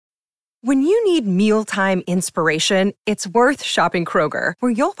When you need mealtime inspiration, it's worth shopping Kroger,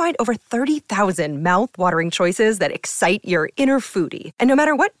 where you'll find over 30,000 mouth-watering choices that excite your inner foodie. And no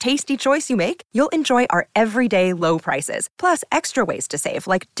matter what tasty choice you make, you'll enjoy our everyday low prices, plus extra ways to save,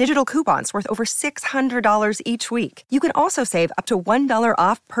 like digital coupons worth over $600 each week. You can also save up to $1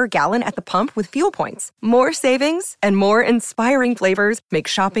 off per gallon at the pump with fuel points. More savings and more inspiring flavors make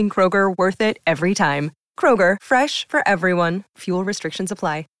shopping Kroger worth it every time. Kroger, fresh for everyone. Fuel restrictions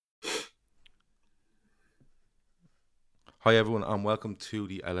apply. Hi everyone and welcome to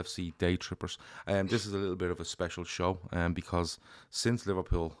the LFC Day Trippers. This is a little bit of a special show because since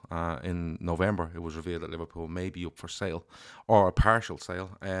Liverpool in November it was revealed that Liverpool may be up for sale or a partial sale.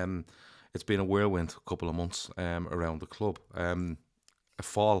 It's been a whirlwind couple of months around the club. A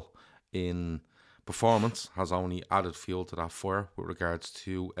fall in performance has only added fuel to that fire with regards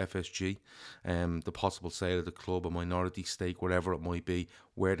to FSG, the possible sale of the club, a minority stake, whatever it might be,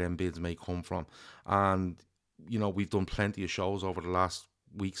 where them bids may come from. And you know, we've done plenty of shows over the last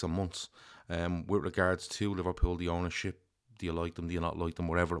weeks and months with regards to Liverpool, the ownership. Do you like them? Do you not like them?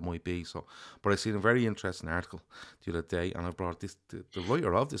 Whatever it might be. So, but I seen a very interesting article the other day, and I brought the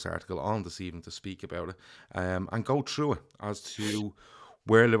writer of this article on this evening to speak about it and go through it as to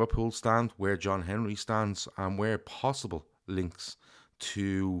where Liverpool stand, where John Henry stands, and where possible links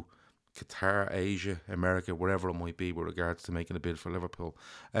to Qatar, Asia, America, whatever it might be with regards to making a bid for Liverpool.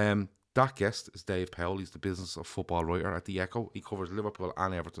 That guest is Dave Powell. He's the business of football writer at The Echo. He covers Liverpool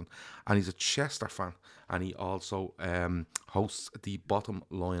and Everton, and he's a Chester fan, and he also hosts the Bottom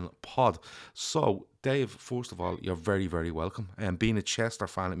Line pod. So, Dave, first of all, you're very, very welcome. And being a Chester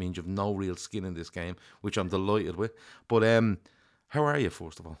fan, it means you've no real skin in this game, which I'm delighted with. But how are you,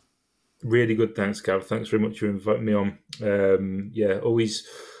 first of all? Really good, thanks, Gav. Thanks very much for inviting me on.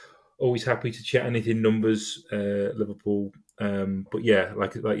 Always happy to chat anything numbers, Liverpool. But yeah,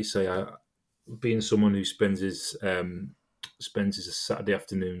 like you say, being someone who spends his Saturday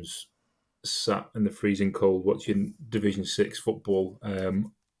afternoons sat in the freezing cold watching Division 6 football, I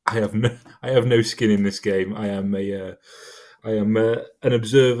have no skin in this game. I am an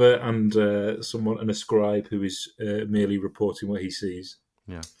observer and a scribe who is merely reporting what he sees.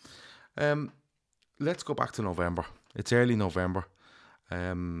 Yeah. Let's go back to November. It's early November.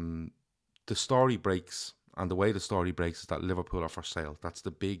 The story breaks, and the way the story breaks is that Liverpool are for sale. That's the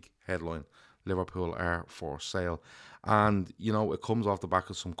big headline. Liverpool are for sale. And, you know, it comes off the back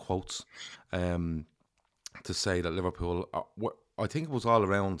of some quotes to say that Liverpool, I think it was all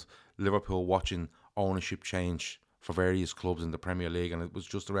around Liverpool watching ownership change for various clubs in the Premier League, and it was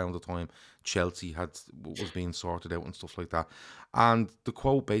just around the time Chelsea was being sorted out and stuff like that. And the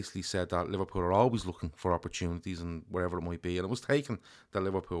quote basically said that Liverpool are always looking for opportunities and wherever it might be, and it was taken that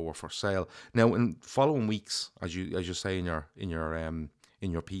Liverpool were for sale. Now, in following weeks, as you say in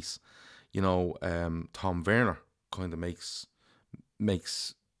your piece, you know, Tom Werner kind of makes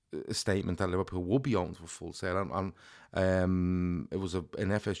a statement that Liverpool would be open for full sale, and it was an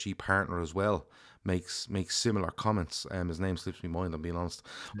FSG partner as well makes similar comments. His name slips me mind, I'm being honest.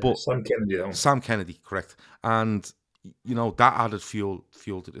 But Sam Kennedy, correct. And you know, that added fuel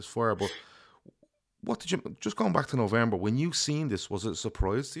to this fire. But what did you, just going back to November, when you seen this, was it a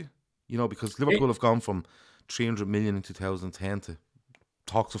surprise to you? You know, because Liverpool have gone from 300 million in 2010 to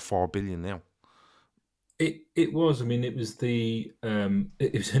talks of 4 billion now. It was. I mean, it was it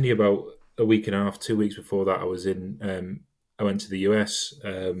was only about a week and a half, 2 weeks before that. I went to the US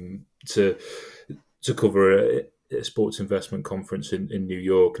to cover a sports investment conference in New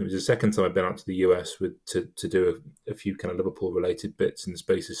York, and it was the second time I've been out to the US to do a few kind of Liverpool related bits in the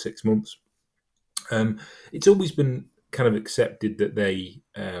space of 6 months. It's always been kind of accepted that they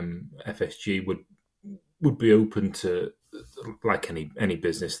FSG would be open to, like any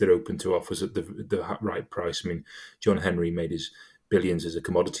business, they're open to offers at the right price. I mean, John Henry made his billions as a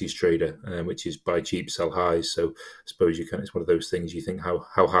commodities trader, which is buy cheap, sell high. So I suppose it's one of those things you think, how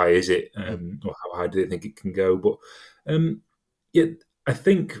high is it, or how high do they think it can go? But I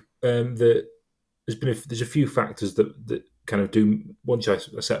think that there's a few factors that kind of do. Once I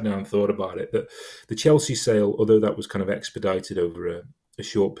sat down and thought about it, that the Chelsea sale, although that was kind of expedited over a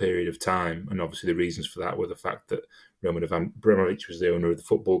short period of time, and obviously the reasons for that were the fact that Roman Abramovich was the owner of the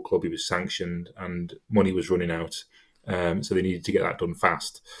football club, he was sanctioned, and money was running out. So they needed to get that done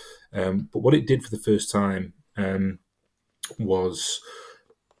fast. But what it did for the first time was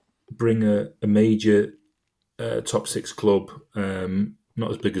bring a major top six club, not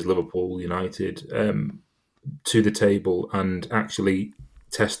as big as Liverpool, United, to the table and actually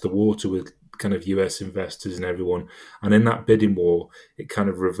test the water with kind of US investors and everyone. And in that bidding war, it kind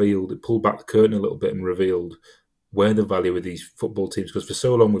of pulled back the curtain a little bit and revealed where the value of these football teams, because for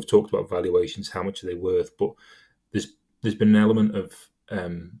so long we've talked about valuations, how much are they worth, but there's been an element of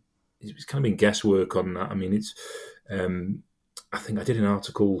it's kind of been guesswork on that. I mean, it's I think I did an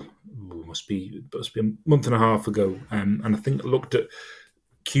article, must be a month and a half ago, and I think I looked at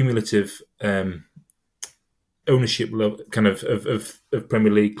cumulative ownership kind of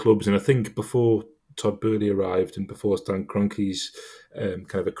Premier League clubs, and I think before Todd Burley arrived and before Stan Kroenke's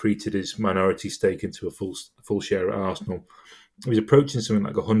kind of accreted his minority stake into a full share at Arsenal, he was approaching something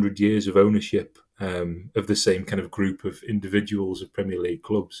like 100 years of ownership of the same kind of group of individuals of Premier League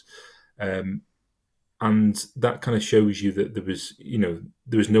clubs. And that kind of shows you that there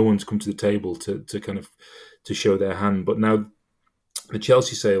was no one to come to the table to kind of to show their hand. But now the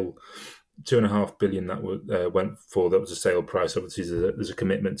Chelsea sale, $2.5 billion that went for, that was a sale price. Obviously, there's a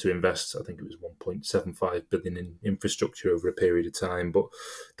commitment to invest. I think it was $1.75 billion in infrastructure over a period of time. But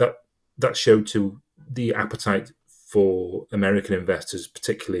that showed to the appetite for American investors,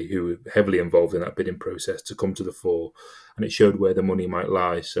 particularly who were heavily involved in that bidding process, to come to the fore, and it showed where the money might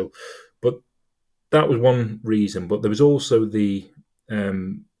lie. So, but that was one reason. But there was also I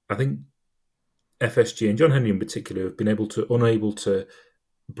think FSG and John Henry in particular have been unable to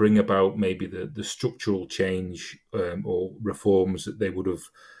bring about maybe the structural change or reforms that they would have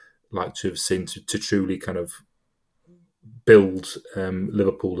liked to have seen to truly kind of build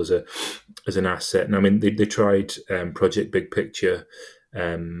Liverpool as an asset. And I mean, they tried Project Big Picture,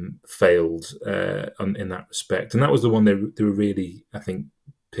 failed in that respect, and that was the one they were really, I think,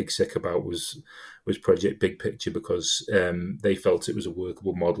 pig sick about was Project Big Picture, because they felt it was a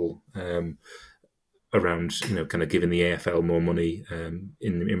workable model around kind of giving the AFL more money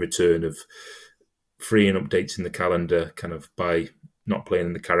in return of freeing updates in the calendar, kind of by not playing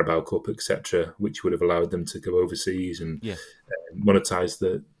in the Carabao Cup, etc., which would have allowed them to go overseas and monetize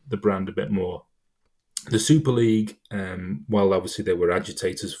the brand a bit more. The Super League, while obviously there were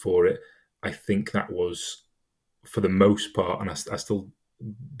agitators for it, I think that was, for the most part, and I still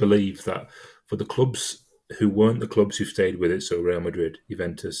believe that for the clubs who weren't the clubs who stayed with it, so Real Madrid,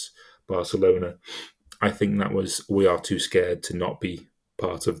 Juventus, Barcelona, I think that was, we are too scared to not be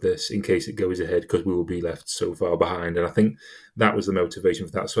part of this in case it goes ahead, because we will be left so far behind. And I think that was the motivation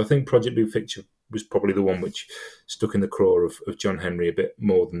for that. So I think Project Big Picture was probably the one which stuck in the craw of John Henry a bit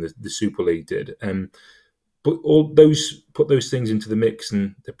more than the Super League did. But all those, put those things into the mix,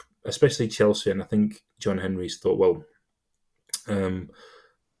 and especially Chelsea, and I think John Henry's thought, well,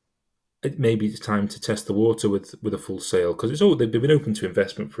 maybe it's time to test the water with a full sale, because they've been open to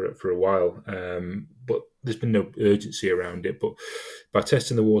investment for a while, but there's been no urgency around it. But by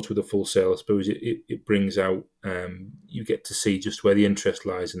testing the water with a full sale, I suppose it brings out, you get to see just where the interest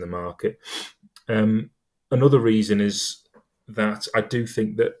lies in the market. Another reason is that I do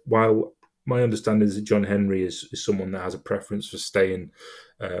think that, while my understanding is that John Henry is someone that has a preference for staying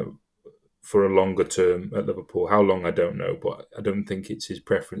for a longer term at Liverpool. How long, I don't know, but I don't think it's his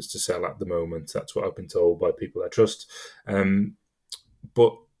preference to sell at the moment. That's what I've been told by people I trust.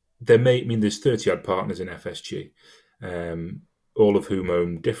 But there's 30 odd partners in FSG, all of whom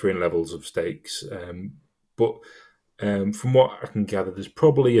own differing levels of stakes. But from what I can gather, there's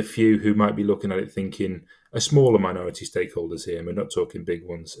probably a few who might be looking at it thinking, a smaller minority stakeholders here, and we're not talking big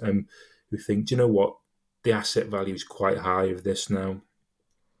ones, who think, do you know what, the asset value is quite high of this now.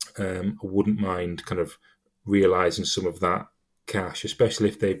 I wouldn't mind kind of realising some of that cash, especially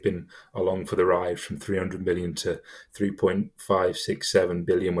if they've been along for the ride from 300 million to 3.567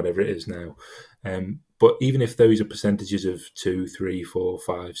 billion, whatever it is now. But even if those are percentages of 2, 3, 4,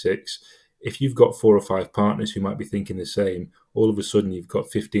 5, 6, if you've got 4 or 5 partners who might be thinking the same, all of a sudden you've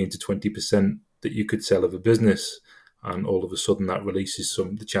got 15 to 20% that you could sell of a business. And all of a sudden that releases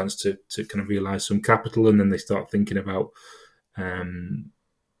the chance to kind of realise some capital, and then they start thinking about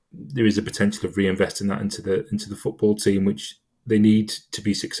there is a potential of reinvesting that into the football team, which they need to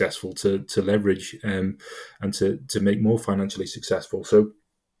be successful to leverage and to make more financially successful. So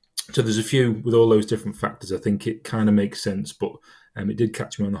there's a few with all those different factors. I think it kind of makes sense, but it did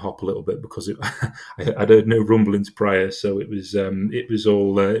catch me on the hop a little bit, because I'd heard no rumblings prior, so it was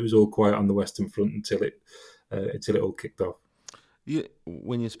all quiet on the Western Front until it all kicked off. Yeah,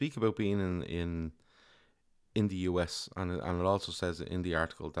 when you speak about being in the US, and it also says in the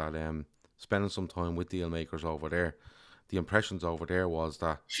article that spending some time with deal makers over there, the impressions over there was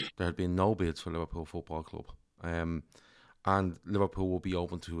that there had been no bids for Liverpool Football Club, and Liverpool will be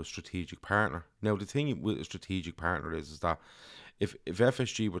open to a strategic partner. Now, the thing with a strategic partner is that if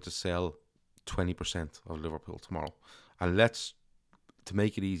FSG were to sell 20% of Liverpool tomorrow, and to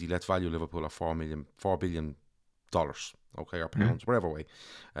make it easy, let's value Liverpool at $4 billion, okay, or pounds, whatever way.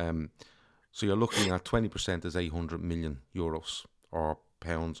 So you're looking at 20% is 800 million euros or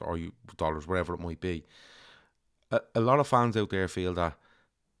pounds or dollars, whatever it might be. A lot of fans out there feel that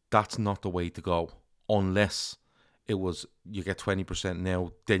that's not the way to go, unless it was you get 20%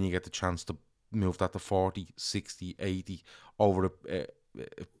 now, then you get the chance to move that to 40, 60, 80 over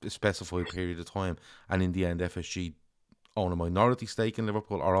a specified period of time. And in the end, FSG own a minority stake in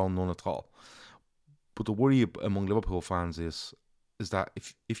Liverpool or own none at all. But the worry among Liverpool fans is that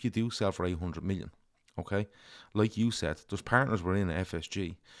if you do sell for 800 million, okay, like you said, there's partners within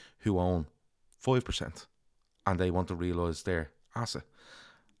FSG who own 5% and they want to realise their asset.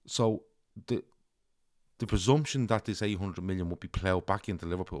 So the presumption that this 800 million would be ploughed back into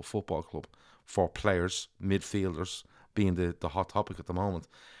Liverpool Football Club for players, midfielders, being the hot topic at the moment,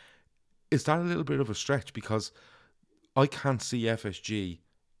 is that a little bit of a stretch? Because I can't see FSG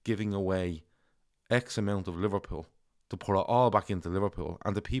giving away X amount of Liverpool to put it all back into Liverpool,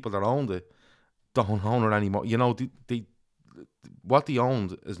 and the people that owned it don't own it anymore. You know, what they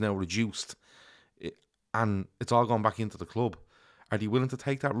owned is now reduced, and it's all gone back into the club. Are they willing to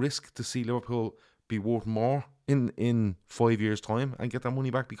take that risk to see Liverpool be worth more in 5 years' time and get that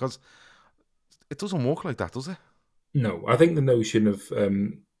money back? Because it doesn't work like that, does it? No, I think the notion of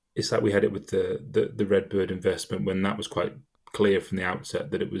it's like we had it with the Redbird investment, when that was quite clear from the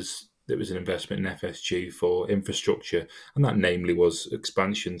outset that it was an investment in FSG for infrastructure, and that namely was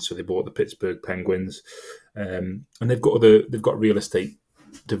expansion. So they bought the Pittsburgh Penguins, and they've got real estate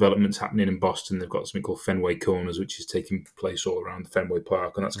developments happening in Boston. They've got something called Fenway Corners, which is taking place all around Fenway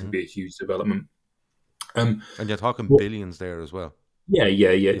Park, and that's going to be a huge development. And you're talking billions there as well. Yeah.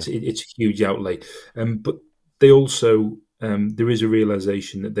 It's a huge outlay, but they also there is a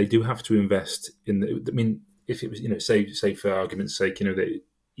realization that they do have to invest in the. I mean, if it was, say for argument's sake, that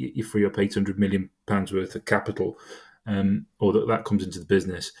you free up £800 million worth of capital, or that comes into the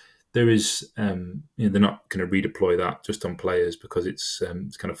business. There is, they're not going to redeploy that just on players because it's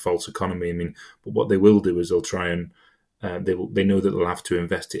kind of false economy. I mean, but what they will do is they'll try and they know that they'll have to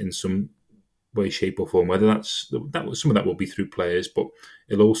invest it in some way, shape, or form. Whether some of that will be through players, but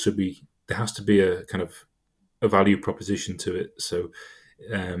it'll also be, there has to be a kind of a value proposition to it. So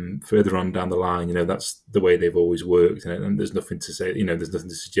further on down the line, that's the way they've always worked, and there's nothing to say, there's nothing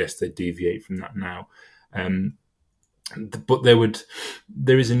to suggest they deviate from that now. But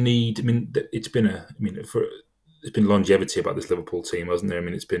there is a need. I mean, it's been longevity about this Liverpool team, hasn't there? I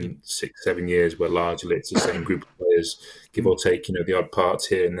mean, it's been 6-7 years where largely it's the same group of players, give or take, the odd parts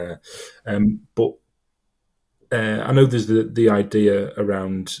here and there. But I know there's the idea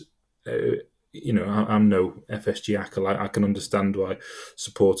around. I'm no FSG acolyte. I can understand why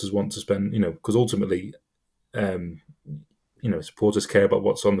supporters want to spend, because ultimately, supporters care about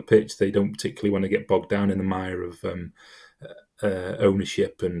what's on the pitch. They don't particularly want to get bogged down in the mire of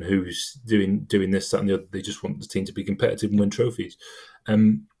ownership and who's doing this, that, and the other. They just want the team to be competitive and win trophies.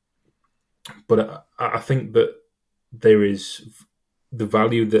 But I think that there is the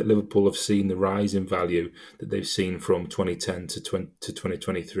value that Liverpool have seen, the rise in value that they've seen from 2010 to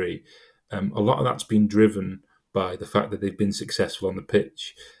 2023. A lot of that's been driven by the fact that they've been successful on the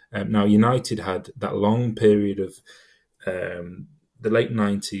pitch. Now, United had that long period of the late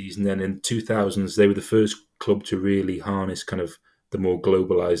 90s, and then in the 2000s, they were the first club to really harness kind of the more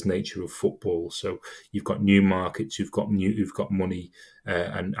globalized nature of football. So you've got new markets, you've got money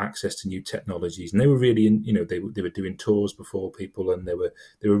and access to new technologies, and they were really they were doing tours before people, and they were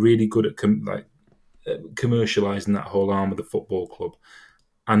really good at commercializing that whole arm of the football club.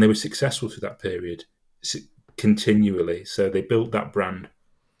 And they were successful through that period continually. So they built that brand.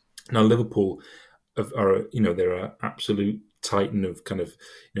 Now Liverpool they're an absolute titan of kind of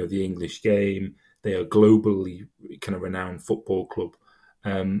the English game. They are globally kind of renowned football club,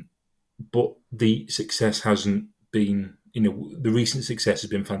 but the success hasn't been. The recent success has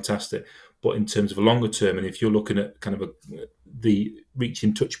been fantastic, but in terms of a longer term, and if you're looking at kind of the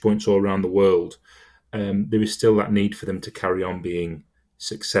reaching touch points all around the world, there is still that need for them to carry on being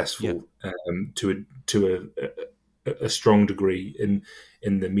successful to a strong degree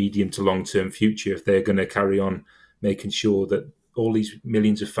in the medium to long term future, if they're going to carry on making sure that all these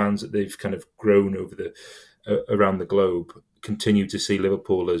millions of fans that they've kind of grown over around the globe continue to see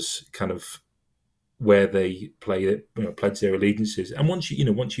Liverpool as kind of where they pledge their allegiances. And once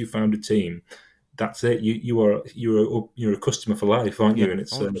you found a team, that's it. You're a customer for life, aren't you? And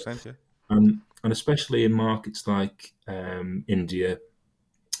it's 100%, and especially in markets like India.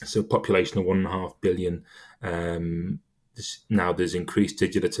 So population of 1.5 billion, there's increased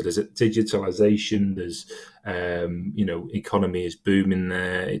digitalization. There's economy is booming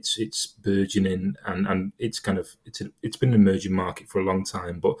there. It's burgeoning, and it's been an emerging market for a long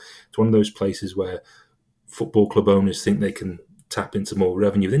time. But it's one of those places where football club owners think they can tap into more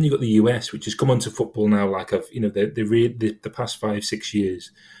revenue. Then you've got the US, which has come onto football now. Like the past 5-6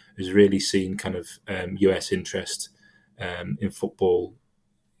 years has really seen kind of US interest in football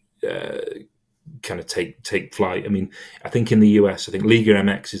kind of take flight. I mean, I think in the US, I think Liga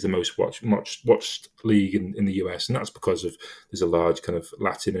MX is the most watched league in the US, and that's because there's a large kind of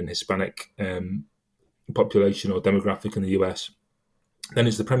Latin and Hispanic population or demographic in the US. Then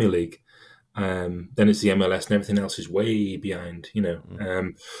it's the Premier League. Then it's the MLS, and everything else is way behind.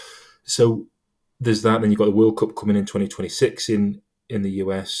 So there's that. Then you've got the World Cup coming in 2026 in the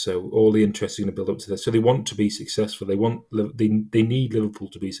US. So all the interest is going to build up to this. So they want to be successful. They need Liverpool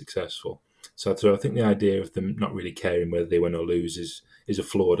to be successful. So I think the idea of them not really caring whether they win or lose is a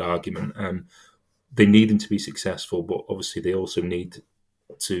flawed argument. They need them to be successful, but obviously they also need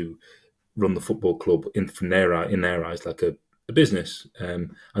to run the football club in their eyes like a business.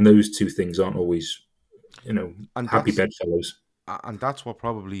 And those two things aren't always, happy bedfellows. And that's what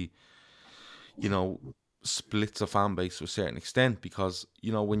probably, splits a fan base to a certain extent, because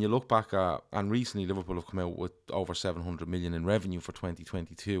when you look back at, and recently Liverpool have come out with over 700 million in revenue for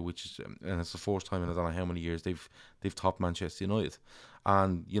 2022, which is, and it's the first time in I don't know how many years they've topped Manchester United,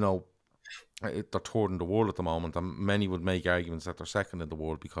 and they're third in the world at the moment, and many would make arguments that they're second in the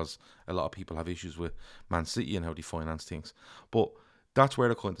world because a lot of people have issues with Man City and how they finance things. But that's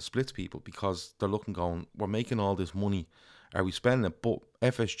where it kind of splits people, because they're looking, going, we're making all this money, are we spending it? But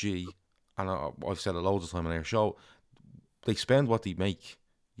FSG, and I've said it loads of time on our show, they spend what they make.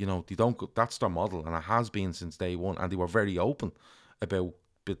 They don't. That's their model, and it has been since day one. And they were very open about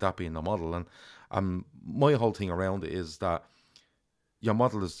that being the model. And my whole thing around it is that your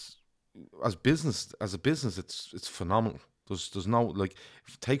model is, as a business, it's phenomenal. There's no, like,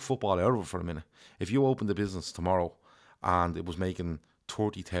 take football out of it for a minute. If you opened a business tomorrow and it was making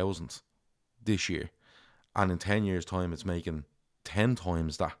 30,000 this year, and in 10 years' time it's making 10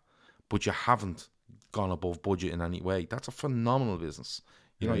 times that, but you haven't gone above budget in any way, that's a phenomenal business.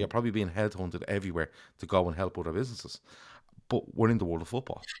 You're probably being headhunted everywhere to go and help other businesses. But we're in the world of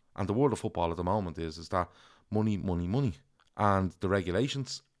football, and the world of football at the moment is that money, and the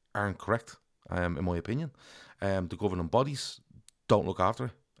regulations aren't correct, in my opinion. The governing bodies don't look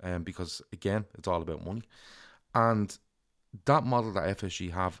after it, because again, it's all about money. And that model that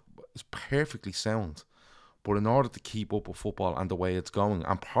FSG have is perfectly sound. But in order to keep up with football and the way it's going,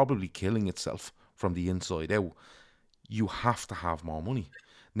 and probably killing itself from the inside out, you have to have more money.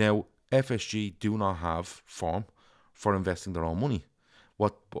 Now, FSG do not have form for investing their own money.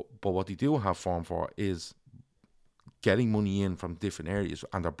 But what they do have form for is getting money in from different areas,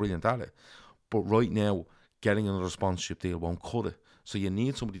 and they're brilliant at it. But right now, getting another sponsorship deal won't cut it. So you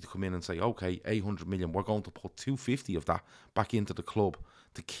need somebody to come in and say, okay, 800 million, we're going to put 250 of that back into the club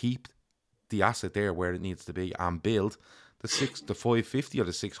to keep the asset there where it needs to be, and build the 550 or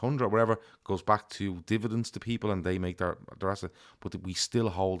the 600 or whatever goes back to dividends to people, and they make their asset. But we still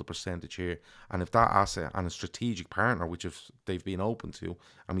hold a percentage here, and if that asset and a strategic partner, which if they've been open to,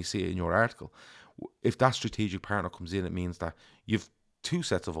 and we see it in your article, if that strategic partner comes in, it means that you've two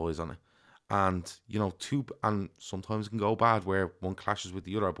sets of eyes on it, and and sometimes it can go bad where one clashes with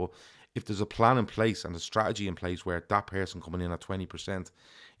the other. But if there's a plan in place and a strategy in place where that person coming in at 20%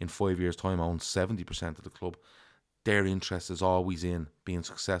 in 5 years' time owns 70% of the club, their interest is always in being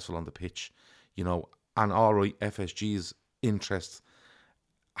successful on the pitch, and all right, FSG's interest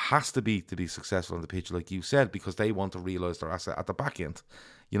has to be successful on the pitch, like you said, because they want to realise their asset at the back end,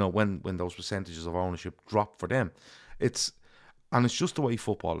 when those percentages of ownership drop for them. It's just the way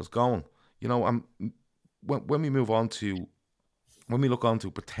football is going, and when we move on to, when we look on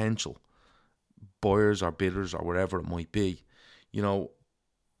to potential buyers or bidders or whatever it might be,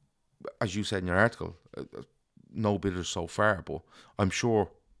 as you said in your article, no bidders so far, but I'm sure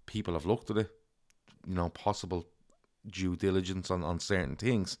people have looked at it, possible due diligence on certain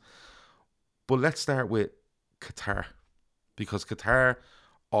things. But let's start with Qatar, because Qatar,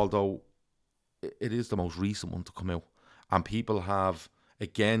 although it is the most recent one to come out, and people have,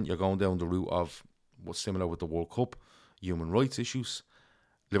 again, you're going down the route of what's similar with the World Cup, human rights issues,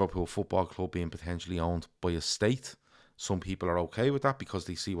 Liverpool Football Club being potentially owned by a state. Some people are okay with that because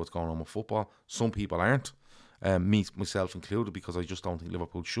they see what's going on with football. Some people aren't, myself included, because I just don't think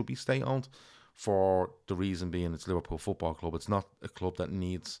Liverpool should be state-owned, for the reason being it's Liverpool Football Club. It's not a club that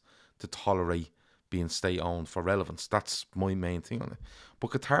needs to tolerate being state-owned for relevance. That's my main thing on it.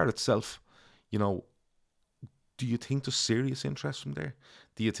 But Qatar itself, do do you think there's serious interest from there?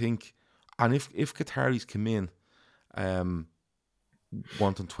 Do you think, and if Qataris come in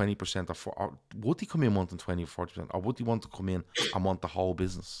wanting 20% or would they come in wanting 20 or 40%, or would they want to come in and want the whole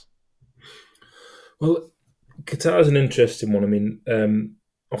business? Well, Qatar is an interesting one. I mean,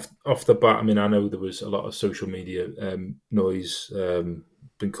 off the bat, I mean, I know there was a lot of social media noise,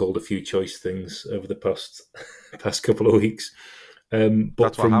 been called a few choice things over the past couple of weeks. But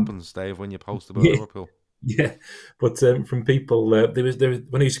that's what happens, Dave, when you post about Liverpool. Yeah, but from people, there was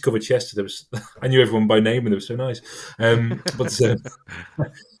when I used to cover Chester, I knew everyone by name, and they were so nice.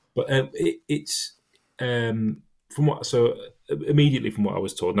 It's from what immediately from what I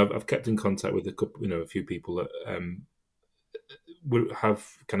was told, and I've kept in contact with a few people that have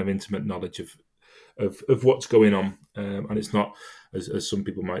kind of intimate knowledge of what's going on, and it's not as some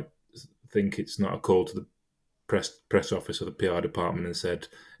people might think. It's not a call to the press office or the PR department and said,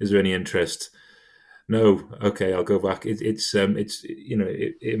 "Is there any interest?" No, okay, I'll go back. It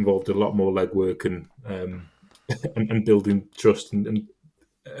involved a lot more legwork and building trust and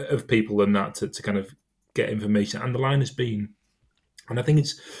of people than that to kind of get information. And the line has been, and I think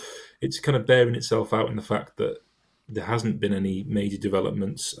it's kind of bearing itself out in the fact that there hasn't been any major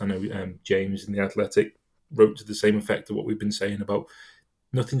developments. I know James in The Athletic wrote to the same effect of what we've been saying about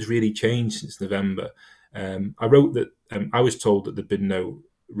nothing's really changed since November. I wrote that I was told that there'd been no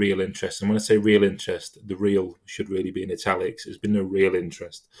real interest. And when I say real interest, the real should really be in italics. There's been no real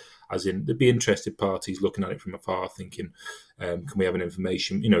interest, as in there'd be interested parties looking at it from afar, thinking, can we have an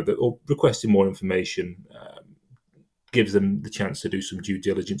information, or requesting more information, gives them the chance to do some due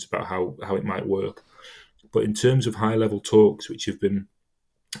diligence about how it might work. But in terms of high-level talks, which have been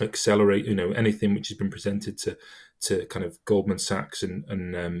accelerate, anything which has been presented to kind of Goldman Sachs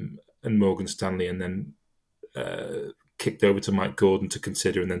and Morgan Stanley, and then kicked over to Mike Gordon to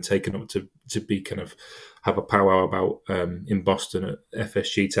consider, and then taken up to be kind of have a powwow about in Boston at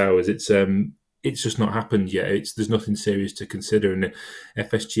FSG Towers. It's just not happened yet. There's nothing serious to consider. And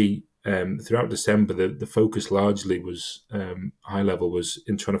FSG throughout December, the focus largely was high level was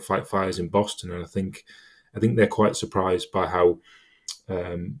in trying to fight fires in Boston, and I think they're quite surprised by how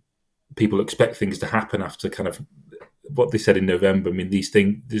people expect things to happen after kind of what they said in November. I mean, these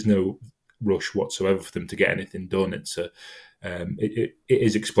things, there's no rush whatsoever for them to get anything done. It's it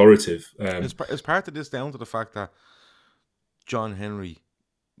is explorative. Is part of this down to the fact that John Henry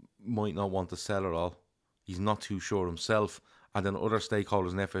might not want to sell it all? He's not too sure himself, and then other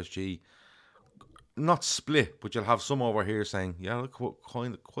stakeholders in FSG not split, but you'll have some over here saying, "Yeah, look,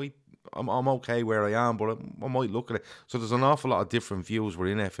 quite. I'm okay where I am, but I might look at it." So there's an awful lot of different views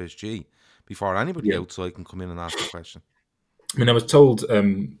within FSG before anybody outside can come in and ask the question. I mean, I was told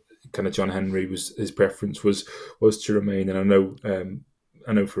kind of John Henry his preference was to remain, and I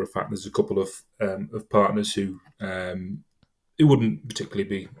know for a fact there's a couple of partners who wouldn't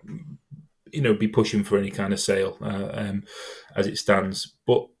particularly be pushing for any kind of sale as it stands.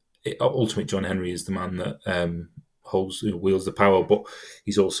 But ultimately, John Henry is the man that wields the power, but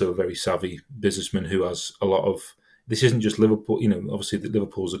he's also a very savvy businessman who has a lot of. This isn't just Liverpool. Obviously,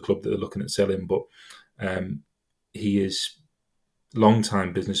 Liverpool's a club that they're looking at selling, but he is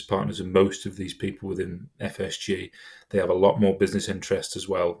long-time business partners of most of these people within FSG. They have a lot more business interest as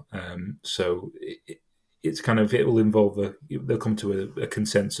well. So it's kind of, it will involve they'll come to a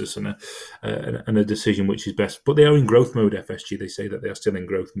consensus and a decision which is best. But they are in growth mode. FSG, they say that they are still in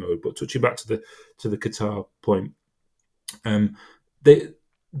growth mode. But touching back to the Qatar point,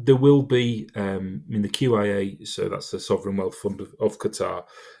 there will be the QIA. So that's the Sovereign Wealth Fund of Qatar.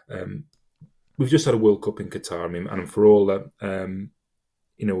 We've just had a World Cup in Qatar. I mean, and for all that,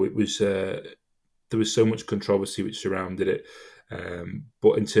 it was there was so much controversy which surrounded it.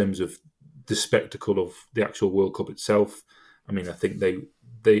 But in terms of the spectacle of the actual World Cup itself, I mean, I think they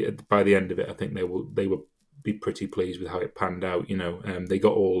by the end of it, I think they will be pretty pleased with how it panned out. They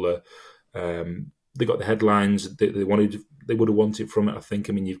got all they got the headlines they wanted. They would have wanted from it. I think.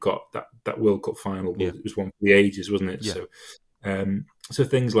 I mean, you've got that World Cup final. Yeah. It was one for the ages, wasn't it? Yeah. So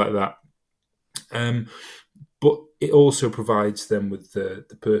things like that. But it also provides them with the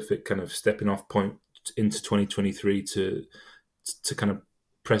perfect kind of stepping off point into 2023 to kind of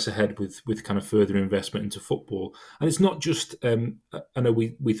press ahead with kind of further investment into football. And it's not just, I know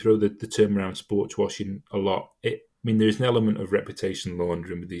we throw the term around sports washing a lot. There's an element of reputation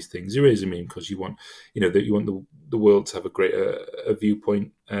laundering with these things. There is, because you want, that you want the world to have a greater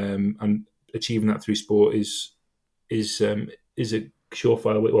viewpoint, and achieving that through sport is a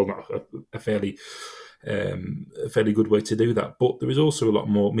surefire way, well, not a fairly good way to do that. But there is also a lot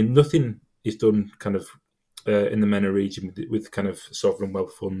more. I mean, nothing is done kind of in the MENA region with kind of sovereign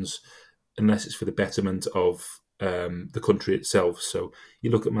wealth funds unless it's for the betterment of the country itself. So you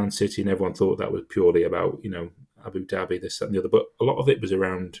look at Man City, and everyone thought that was purely about Abu Dhabi, this, that, and the other. But a lot of it was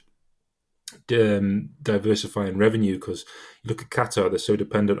around diversifying revenue, because you look at Qatar, they're so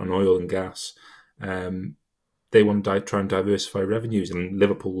dependent on oil and gas. They want to try and diversify revenues, and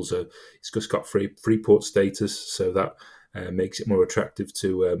Liverpool's it's just got free port status, so that makes it more attractive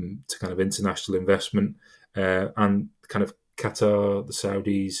to kind of international investment, and kind of Qatar, the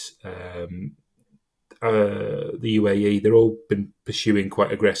Saudis, the UAE. They're all been pursuing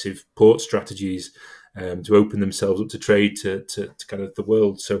quite aggressive port strategies to open themselves up to trade to kind of the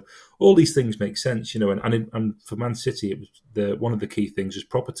world. So all these things make sense, and for Man City, it was one of the key things was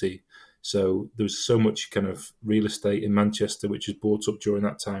property. So there was so much kind of real estate in Manchester which was bought up during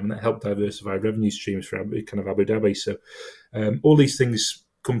that time, and that helped diversify revenue streams for Abu Dhabi. So all these things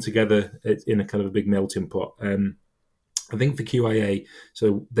come together in a kind of a big melting pot. I think for QIA,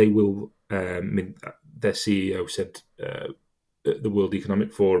 so they will. Their CEO said at the World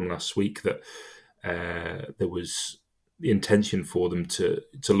Economic Forum last week that there was the intention for them to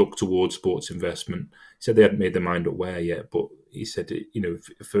look towards sports investment. He said they hadn't made their mind up where yet, but he said,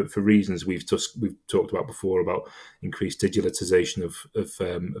 for reasons we've talked about before, about increased digitalization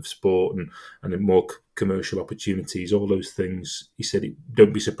of sport and more commercial opportunities, all those things. He said,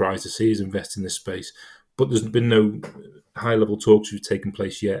 don't be surprised to see us invest in this space, but there's been no high level talks which have taken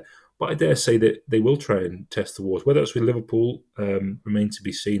place yet. But I dare say that they will try and test the waters. Whether it's with Liverpool remains to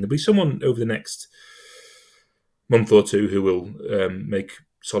be seen. There'll be someone over the next month or two who will make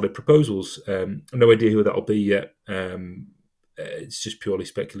solid proposals. No idea who that'll be yet. It's just purely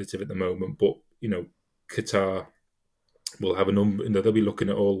speculative at the moment. But Qatar will have a number. They'll be looking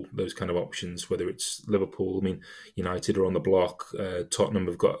at all those kind of options. Whether it's Liverpool, I mean, United are on the block. Tottenham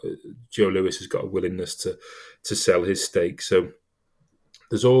have got Joe Lewis has got a willingness to sell his stake. So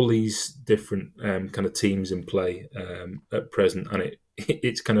there's all these different kind of teams in play at present, and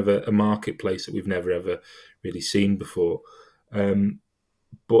it's kind of a marketplace that we've never ever really seen before.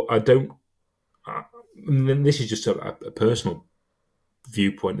 But I don't. This is just a personal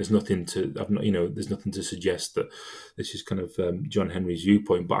viewpoint. There's nothing to. There's nothing to suggest that this is kind of John Henry's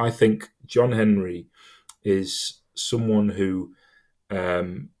viewpoint. But I think John Henry is someone who.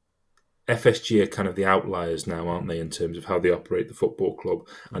 FSG are kind of the outliers now, aren't they, in terms of how they operate the football club?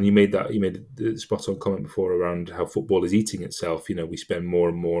 And you made the spot on comment before around how football is eating itself. We spend more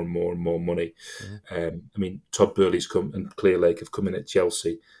and more and more and more money. Mm-hmm. Todd Burley's come and Clearlake have come in at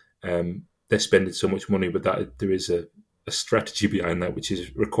Chelsea. They're spending so much money, but that there is a strategy behind that, which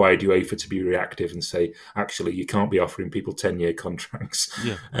is required UEFA to be reactive and say, actually, you can't be offering people 10-year contracts.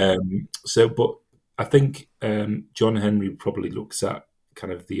 Yeah. But I think John Henry probably looks at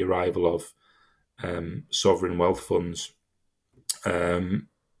kind of the arrival of sovereign wealth funds and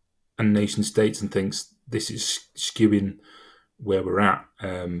nation states and thinks this is skewing where we're at.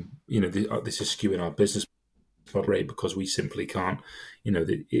 This is skewing our business model rate because we simply can't,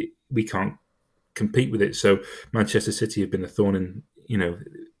 we can't compete with it. So Manchester City have been a thorn in,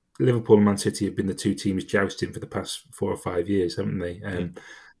 Liverpool and Man City have been the two teams jousting for the past 4 or 5 years, haven't they?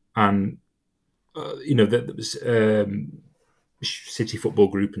 City Football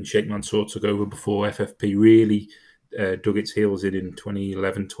Group and Sheikh Mansour took over before FFP really dug its heels in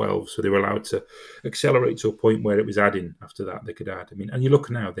 2011-12. So they were allowed to accelerate to a point where it was adding. After that, they could add. And you look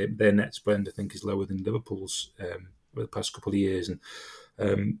now, their net spend, I think, is lower than Liverpool's over the past couple of years.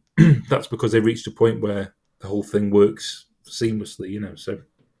 And that's because they've reached a point where the whole thing works seamlessly, So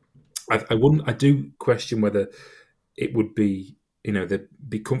I do question whether it would be, they'd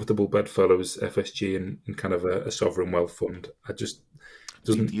be comfortable bedfellows, FSG, and kind of a sovereign wealth fund. I just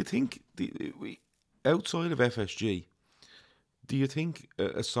doesn't. Do you think outside of FSG, do you think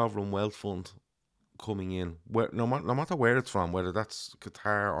a sovereign wealth fund coming in, where no matter where it's from, whether that's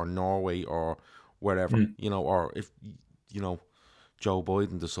Qatar or Norway or wherever, or if Joe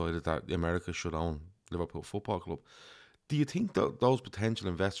Biden decided that America should own Liverpool Football Club, do you think that those potential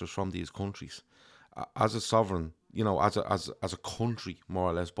investors from these countries, as a sovereign, as a country, more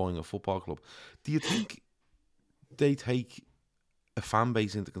or less buying a football club, do you think they take a fan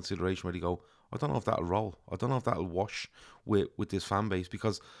base into consideration where they go, I don't know if that'll roll. I don't know if that'll wash with this fan base,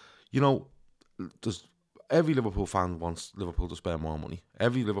 because, every Liverpool fan wants Liverpool to spend more money.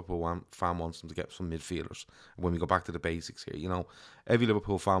 Every Liverpool fan wants them to get some midfielders. When we go back to the basics here, every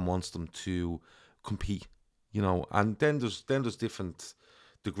Liverpool fan wants them to compete, and then there's different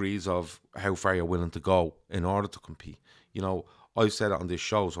degrees of how far you're willing to go in order to compete. I've said it on this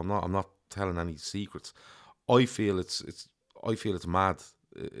show, so I'm not telling any secrets. I feel it's mad.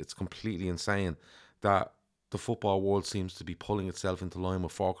 It's completely insane that the football world seems to be pulling itself into line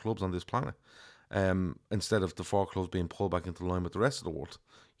with 4 clubs on this planet. instead of the four clubs being pulled back into line with the rest of the world,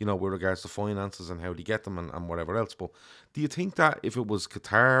 with regards to finances and how they get them and whatever else. But do you think that if it was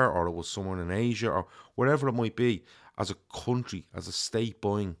Qatar or it was someone in Asia or wherever it might be, as a country, as a state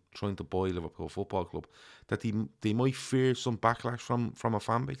trying to buy Liverpool Football Club, that they might fear some backlash from a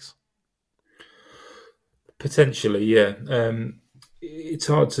fan base? Potentially, yeah. It's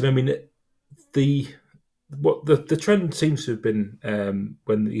hard to know. I mean, the trend seems to have been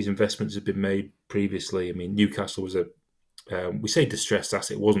when these investments have been made previously. I mean, Newcastle was we say distressed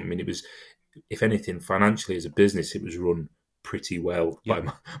asset. It wasn't. I mean, it was, if anything, financially as a business, it was run pretty well by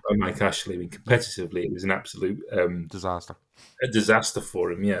Mike Ashley. I mean, competitively, it was an absolute disaster. A disaster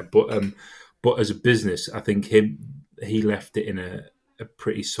for him, yeah. But as a business, I think he left it in a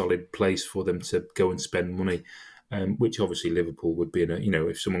pretty solid place for them to go and spend money, which obviously Liverpool would be in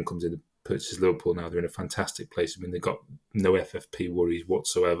if someone comes in and purchases Liverpool now, they're in a fantastic place. I mean, they've got no FFP worries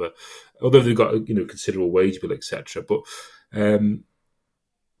whatsoever, although they've got considerable wage bill, etc. But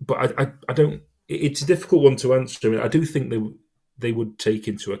I don't. It's a difficult one to answer. I mean, I do think they would take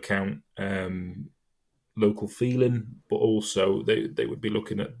into account local feeling, but also they would be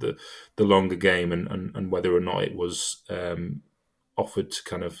looking at the longer game and whether or not it was offered to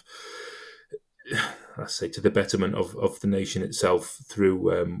kind of, let's say, to the betterment of the nation itself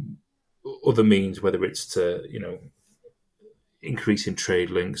through other means, whether it's to increasing trade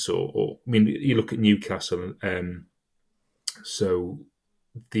links or I mean, you look at Newcastle, so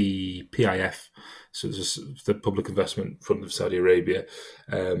the PIF, so the Public Investment Fund of Saudi Arabia,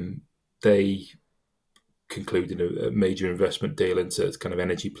 they concluded a major investment deal into kind of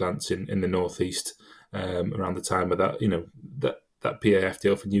energy plants in the northeast around the time of that that PIF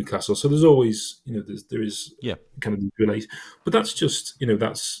deal for Newcastle. So there's always there is kind of relays, but that's just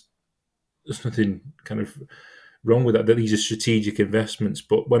there's nothing kind of wrong with that. That these are strategic investments.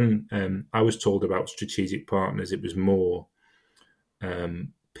 But when I was told about strategic partners, it was more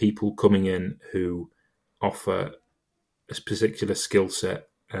people coming in who offer a particular skill set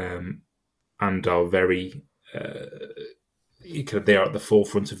and are very they are at the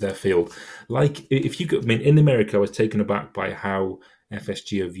forefront of their field. Like if you could, I mean, in America, I was taken aback by how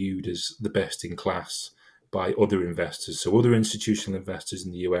FSG are viewed as the best in class by other investors. So other institutional investors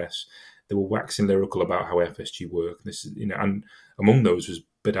in the US, they were waxing lyrical about how FSG work. This is, and among those was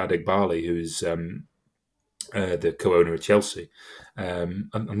Badad Iqbali, who is the co-owner of Chelsea. I'm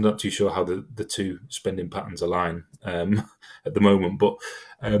not too sure how the two spending patterns align at the moment, but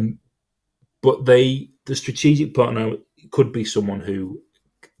the strategic partner could be someone who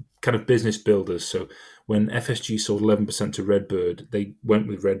kind of business builders. So when FSG sold 11% to Redbird, they went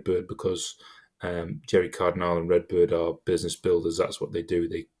with Redbird because Jerry Cardinal and Redbird are business builders. That's what they do.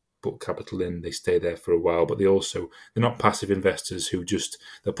 They put capital in, they stay there for a while, but they're not passive investors who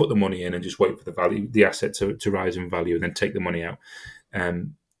they'll put the money in and just wait for the asset to rise in value and then take the money out.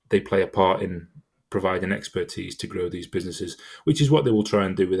 They play a part in providing expertise to grow these businesses, which is what they will try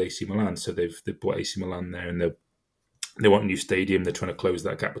and do with AC Milan. So they've bought AC Milan there, and they want a new stadium. They're trying to close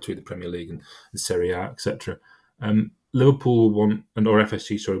that gap between the Premier League and Serie A, etc. Liverpool or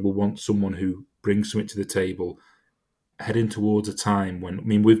FSG, will want someone who brings something to the table, heading towards a time when, I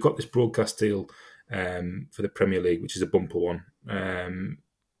mean, we've got this broadcast deal for the Premier League, which is a bumper one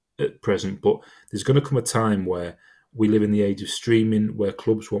at present, but there's going to come a time where we live in the age of streaming, where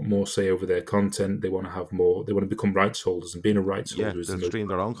clubs want more say over their content. They want to have more. They want to become rights holders, and being a rights holder is the most stream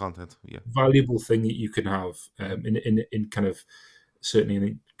their own content. Yeah, valuable thing that you can have in kind of, certainly in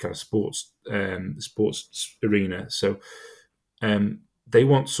the kind of sports arena. So they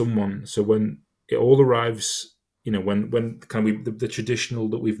want someone. So when it all arrives, when kind of the traditional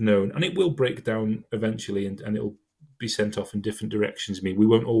that we've known, and it will break down eventually, and it'll be sent off in different directions. I mean, we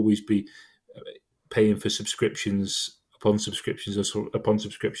won't always be paying for subscriptions upon subscriptions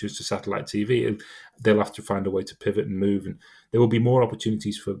to satellite TV. They'll have to find a way to pivot and move, and there will be more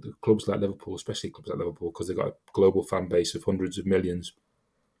opportunities for the clubs like Liverpool, especially clubs like Liverpool, because they've got a global fan base of hundreds of millions,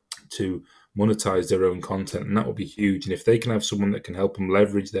 to monetize their own content, and that will be huge. And if they can have someone that can help them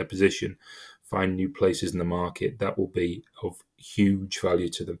leverage their position, find new places in the market, that will be of huge value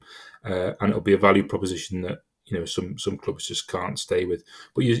to them, and it'll be a value proposition that some clubs just can't stay with.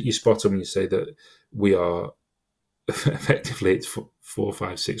 But you spot on when you say that we are effectively, it's 4,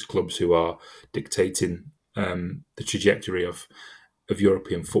 5, 6 clubs who are dictating the trajectory of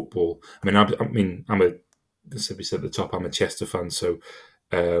European football. I'm as we said at the top, I'm a Chester fan, so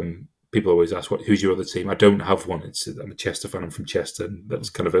people always ask, who's your other team? I don't have one. I'm a Chester fan. I'm from Chester, and that's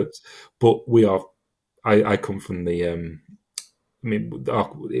kind of it. But we are. I come from the I mean,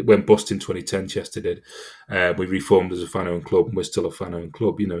 it went bust in 2010. Chester did. We reformed as a fan-owned club, and we're still a fan-owned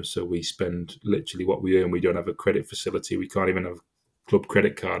club. So we spend literally what we earn. We don't have a credit facility. We can't even have a club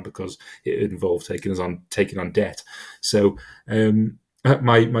credit card because it involves taking on debt. So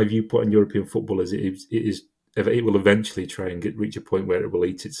my viewpoint on European football is it will eventually try and reach a point where it will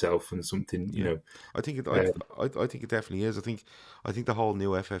eat itself and something. I think I think it definitely is. I think the whole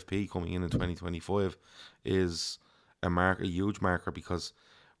new FFP coming in 2025 is a huge marker, because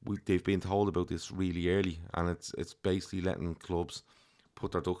they've been told about this really early, and it's basically letting clubs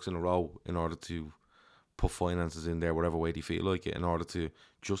put their ducks in a row in order to put finances in there whatever way they feel like it, in order to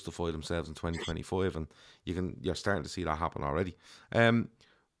justify themselves in 2025, and you're starting to see that happen already.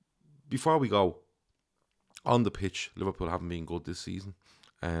 Before we go on the pitch, Liverpool haven't been good this season.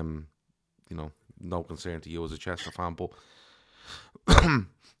 No concern to you as a Chester fan, but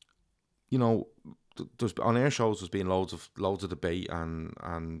there's on air shows there's been loads of debate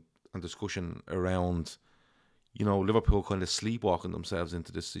and discussion around Liverpool kind of sleepwalking themselves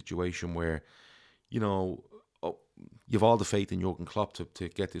into this situation where you've all the faith in Jurgen Klopp to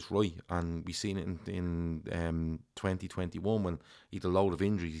get this right, and we've seen it in 2021 when he had a load of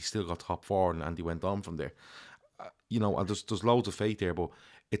injuries. He still got top four and he went on from there. And there's loads of faith there, but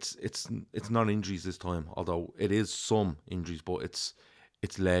it's not injuries this time, although it is some injuries, but it's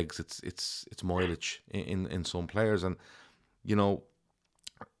legs, it's mileage in some players, and the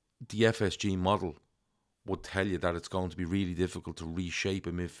FSG model would tell you that it's going to be really difficult to reshape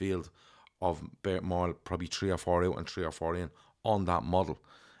a midfield of more probably 3 or 4 out and 3 or 4 in on that model,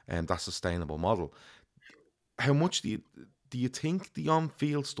 and that sustainable model. How much do you think the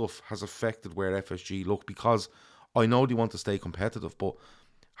on-field stuff has affected where FSG look? Because I know they want to stay competitive, but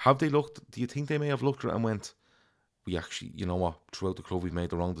have they looked? Do you think they may have looked at it and went, we actually, you know what, throughout the club we've made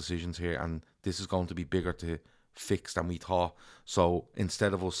the wrong decisions here, and this is going to be bigger to fix than we thought. So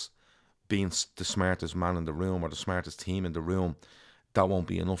instead of us being the smartest man in the room or the smartest team in the room, that won't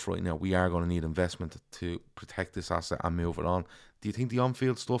be enough right now. We are going to need investment to protect this asset and move it on. Do you think the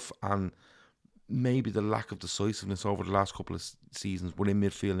on-field stuff and maybe the lack of decisiveness over the last couple of seasons, within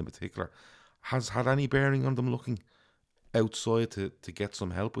midfield in particular, has had any bearing on them looking outside to get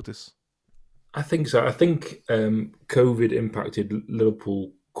some help with this? I think so. I think COVID impacted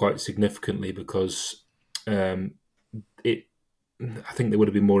Liverpool quite significantly because I think they would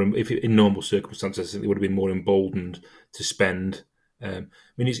have been more, if in normal circumstances, I think they would have been more emboldened to spend. I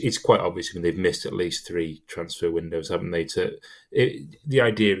mean, it's quite obvious. I mean, they've missed at least 3 transfer windows, haven't they? The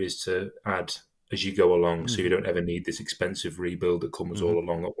idea is to add as you go along, so you don't ever need this expensive rebuild that comes all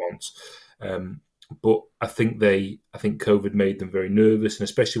along at once. But I think COVID made them very nervous, and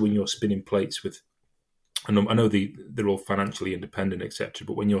especially when you're spinning plates with. I know they're all financially independent, etc.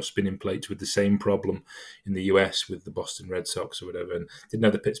 But when you're spinning plates with the same problem in the US with the Boston Red Sox or whatever, and didn't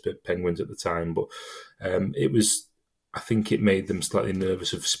have the Pittsburgh Penguins at the time, but I think it made them slightly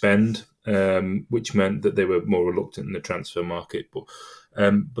nervous of spend, which meant that they were more reluctant in the transfer market. But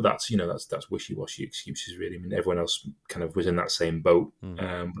that's wishy-washy excuses, really. I mean, everyone else kind of was in that same boat.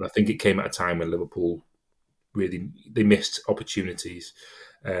 But I think it came at a time when Liverpool they missed opportunities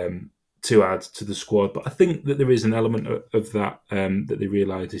to add to the squad. But I think that there is an element of that that they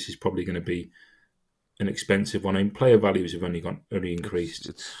realise this is probably going to be an expensive one. I mean, player values have only increased.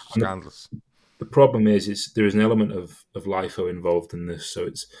 It's scandalous. The problem is there is an element of LIFO involved in this, so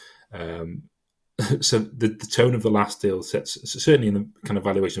it's so the tone of the last deal sets, certainly in the kind of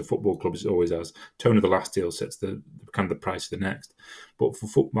valuation of football clubs, it always has. Tone of the last deal sets the kind of the price of the next. But for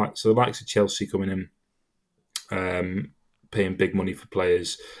football, so the likes of Chelsea coming in, paying big money for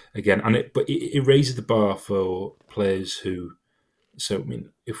players again, but it raises the bar for players who. So I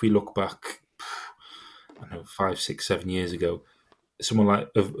mean, if we look back, I don't know, 5, 6, 7 years ago, someone like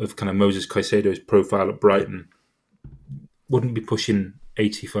of kind of Moses Caicedo's profile at Brighton wouldn't be pushing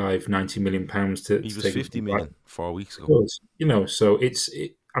 85, 90 million pounds to. He was 50 million 4 weeks ago. So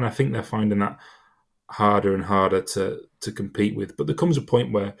and I think they're finding that harder and harder to compete with. But there comes a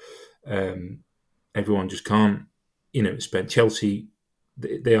point where everyone just can't, spend. Chelsea,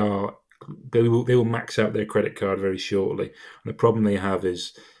 they will max out their credit card very shortly. And the problem they have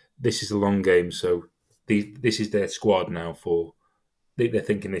is this is a long game, so this is their squad now for. They're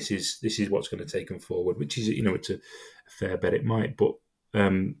thinking this is what's going to take them forward, which is it's a fair bet it might, but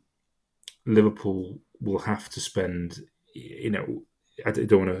Liverpool will have to spend. I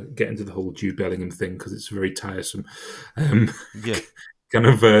don't want to get into the whole Jude Bellingham thing because it's a very tiresome kind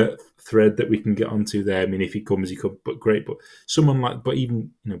of thread that we can get onto there. I mean, if he comes, he could, but great. But someone but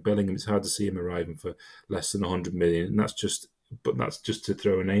even Bellingham, it's hard to see him arriving for less than 100 million, and that's just to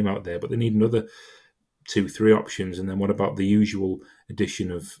throw a name out there. But they need another 2-3 options, and then what about the usual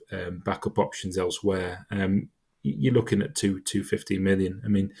addition of backup options elsewhere? You're looking at 250 million. I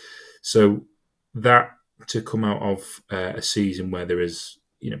mean, so that to come out of a season where there is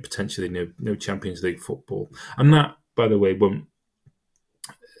potentially no Champions League football, and that, by the way, won't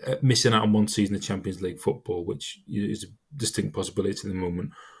missing out on one season of Champions League football, which is a distinct possibility at the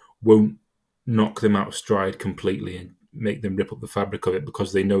moment, won't knock them out of stride completely and make them rip up the fabric of it,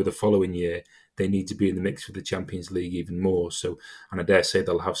 because they know the following year they need to be in the mix for the Champions League even more. So, and I dare say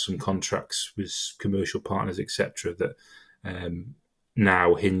they'll have some contracts with commercial partners, etc., that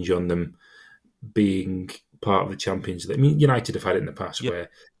now hinge on them being part of the Champions League. I mean, United have had it in the past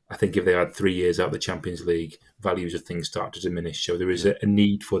where I think if they had 3 years out of the Champions League, values of things start to diminish. So there is a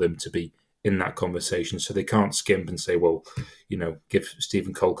need for them to be in that conversation. So they can't skimp and say, well, give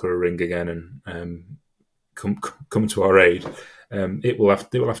Stephen Colker a ring again and come to our aid. They will have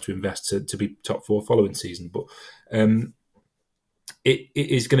to invest to be top four following season. But it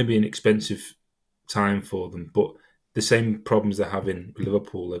is going to be an expensive time for them. But the same problems they're having with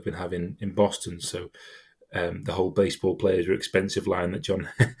Liverpool, they've been having in Boston. So the whole baseball players are expensive line that John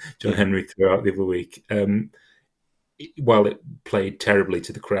Henry threw out the other week, while it played terribly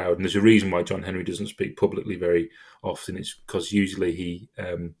to the crowd. And there's a reason why John Henry doesn't speak publicly very often. It's because usually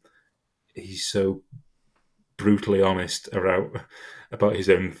he's so brutally honest about his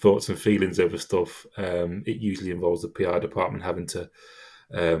own thoughts and feelings over stuff. It usually involves the PR department having to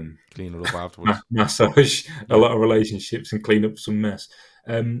clean it up afterwards, massage a lot of relationships and clean up some mess.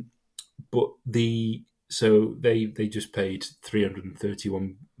 But so they just paid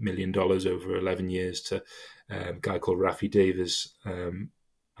 $331 million over 11 years to a guy called Rafi Davies, and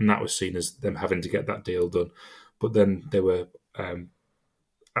that was seen as them having to get that deal done. But then they were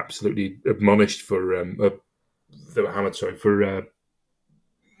absolutely admonished they were hammered, for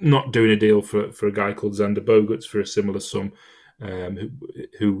not doing a deal for a guy called Xander Bogaerts for a similar sum,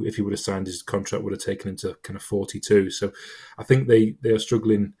 who, if he would have signed his contract, would have taken him to kind of 42. So I think they are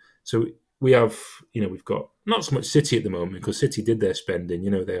struggling. So we have, we've got not so much City at the moment, because City did their spending.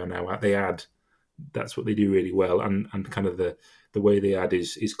 They are now they add. That's what they do really well, and kind of the way they add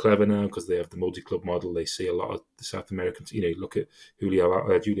is clever now, because they have the multi-club model. They see a lot of the South Americans. Look at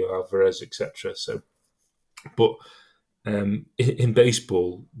Julio Alvarez, etc. So, but in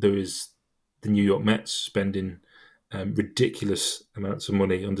baseball, there is the New York Mets spending ridiculous amounts of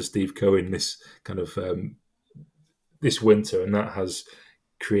money under Steve Cohen this kind of this winter, and that has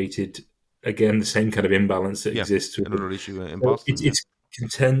created, again, the same kind of imbalance that exists. Another issue in Boston. It's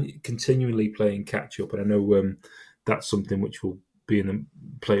continually playing catch up, and I know that's something which will be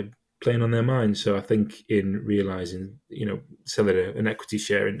playing on their minds. So I think in realising, selling an equity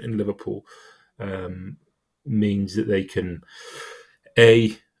share in Liverpool means that they can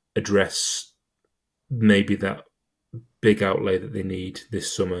address maybe that big outlay that they need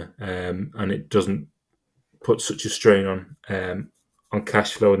this summer, and it doesn't put such a strain on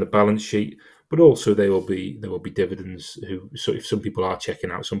cash flow and the balance sheet. But also there will be dividends. So if some people are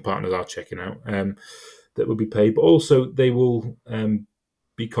checking out, some partners are checking out, that will be paid. But also they will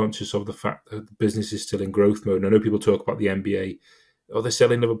be conscious of the fact that the business is still in growth mode. And I know people talk about the NBA. Oh, they're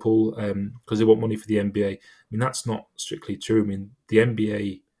selling Liverpool because they want money for the NBA. I mean, that's not strictly true. I mean, the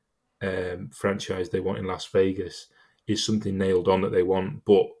NBA franchise they want in Las Vegas is something nailed on that they want,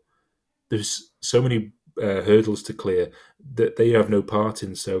 but there's so many hurdles to clear that they have no part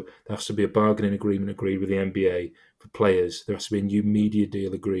in. So there has to be a bargaining agreement agreed with the NBA for players. There has to be a new media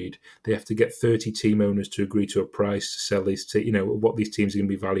deal agreed. They have to get 30 team owners to agree to a price to sell these, what these teams are going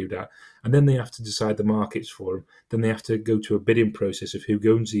to be valued at. And then they have to decide the markets for them. Then they have to go to a bidding process of who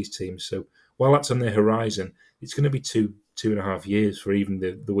owns these teams. So while that's on their horizon, it's going to be 2.5 years for even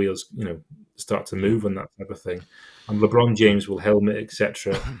the wheels, start to move on that type of thing. And LeBron James will helmet,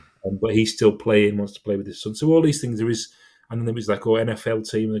 etc. But he's still playing, wants to play with his son. So all these things there is, and then there was like, NFL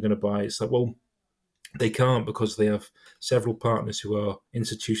team they're going to buy. It's like, well, they can't, because they have several partners who are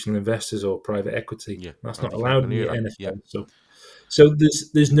institutional investors or private equity. Yeah, that's not allowed in the NFL. Yeah. So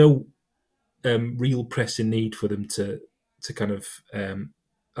there's no real pressing need for them to kind of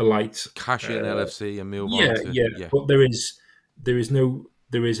alight, cash in LFC and move on. Yeah. But there is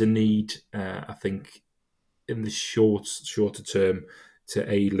a need, I think, in the shorter term, to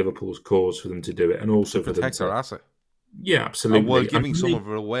aid Liverpool's cause for them to do it, and also to for protect them their asset. Yeah, absolutely. And while giving some of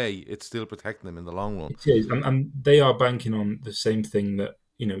it away, it's still protecting them in the long run. It is, and they are banking on the same thing that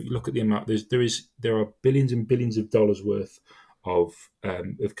you look at the amount. There are billions and billions of dollars worth of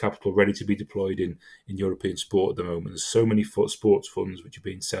capital ready to be deployed in European sport at the moment. There's so many sports funds which are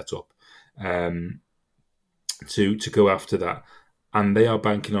being set up to go after that. and they are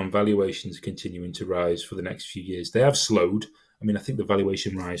banking on valuations continuing to rise for the next few years. They have slowed. I mean, I think the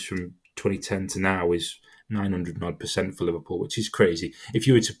valuation rise from 2010 to now is 900% for Liverpool, which is crazy. If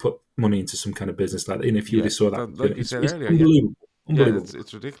you were to put money into some kind of business like that, and if you would have saw that, like you said earlier, unbelievable.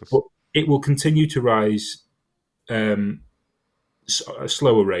 It's ridiculous. But it will continue to rise at a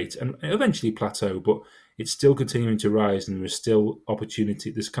slower rate and eventually plateau, but it's still continuing to rise, and there's still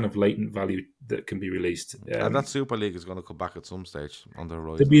opportunity. There's kind of latent value that can be released. And that Super League is going to come back at some stage on the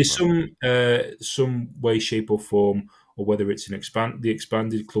horizon. There'll be some way, shape, or form, or whether it's the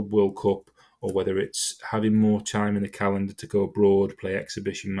expanded Club World Cup, or whether it's having more time in the calendar to go abroad, play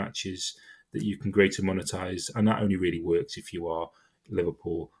exhibition matches that you can greater monetize, and that only really works if you are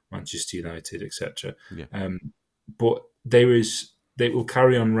Liverpool, Manchester United, etc. Yeah. But they will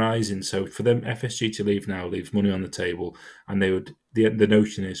carry on rising. So for them, FSG to leave now leaves money on the table, and the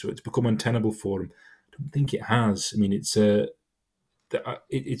notion is it's become untenable for them. I don't think it has. I mean, it's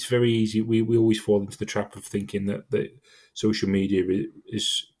very easy. We always fall into the trap of thinking that social media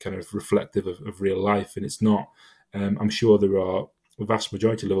is kind of reflective of real life, and it's not. I'm sure there are a vast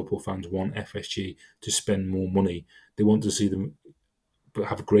majority of Liverpool fans want FSG to spend more money. They want to see them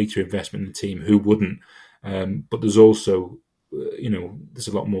have a greater investment in the team. Who wouldn't? But there's also, there's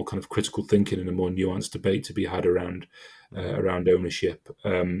a lot more kind of critical thinking and a more nuanced debate to be had around ownership.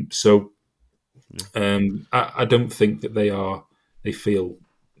 I don't think that they feel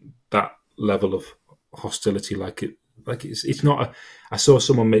that level of hostility it's not. I saw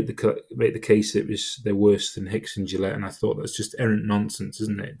someone make the case they're worse than Hicks and Gillette, and I thought that's just errant nonsense,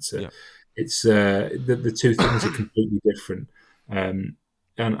 isn't it? It's the two things are completely different, and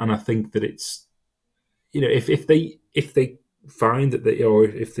I think that it's if they find that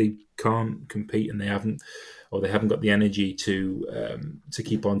if they can't compete and they haven't got the energy to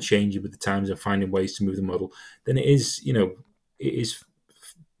keep on changing with the times and finding ways to move the model, then it is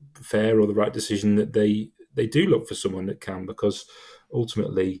fair or the right decision that they do look for someone that can, because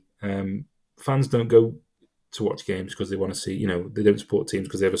ultimately fans don't go to watch games because they want to see, they don't support teams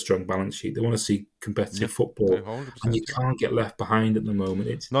because they have a strong balance sheet. They want to see competitive football, 100%. And you can't get left behind at the moment.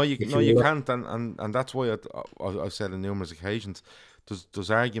 You can't, and that's why I've said on numerous occasions,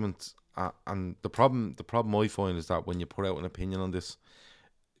 there's arguments, and the problem I find is that when you put out an opinion on this,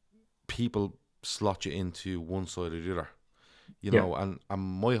 people slot you into one side or the other, know, and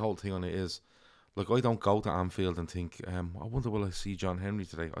my whole thing on it is, like, I don't go to Anfield and think, I wonder will I see John Henry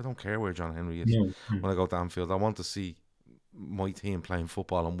today? I don't care where John Henry is when I go to Anfield. I want to see my team playing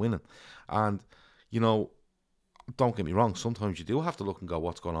football and winning. And, don't get me wrong, sometimes you do have to look and go,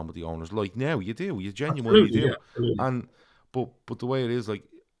 what's going on with the owners? Like now, you do. You genuinely do. Yeah, but the way it is, like,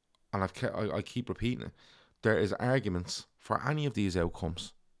 and I keep repeating it, there is arguments for any of these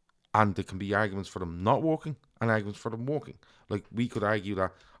outcomes. And there can be arguments for them not working and arguments for them working. Like, we could argue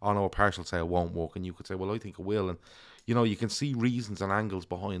that, a partial say it won't work, and you could say, well, I think it will. And, you can see reasons and angles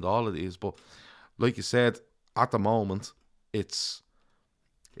behind all of these. But like you said, at the moment, it's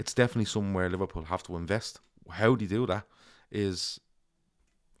definitely somewhere Liverpool have to invest. How they do that is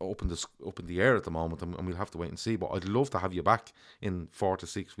up in the air at the moment, and we'll have to wait and see. But I'd love to have you back in 4 to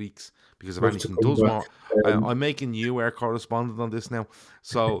 6 weeks, because if anything does more, I'm making you our correspondent on this now.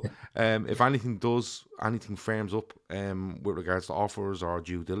 So if anything firms up with regards to offers or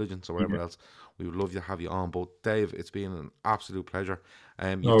due diligence or whatever else, we would love to have you on. But Dave, it's been an absolute pleasure.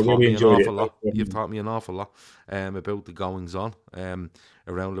 You've taught me an awful lot. You've taught me an awful lot about the goings on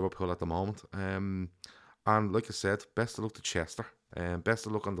around Liverpool at the moment. And like I said, best of luck to Chester. Best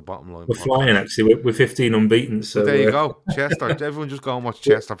of luck on the bottom line. We're flying, actually. We're 15 unbeaten. So there you go, Chester. Everyone just go and watch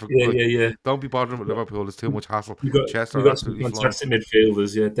Chester. Yeah. Don't be bothering with Liverpool. It's too much hassle. Chester, we've got some fantastic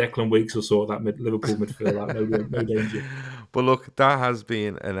midfielders. Yeah, Declan Weeks will sort that Liverpool midfield out. No danger. But look, that has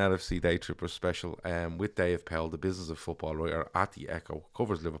been an LFC Day Tripper special with Dave Pell, the business of football writer at The Echo,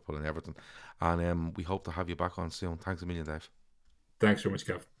 covers Liverpool and Everton. And we hope to have you back on soon. Thanks a million, Dave. Thanks very much,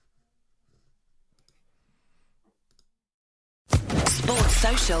 Gav. Sports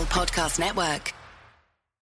Social Podcast Network.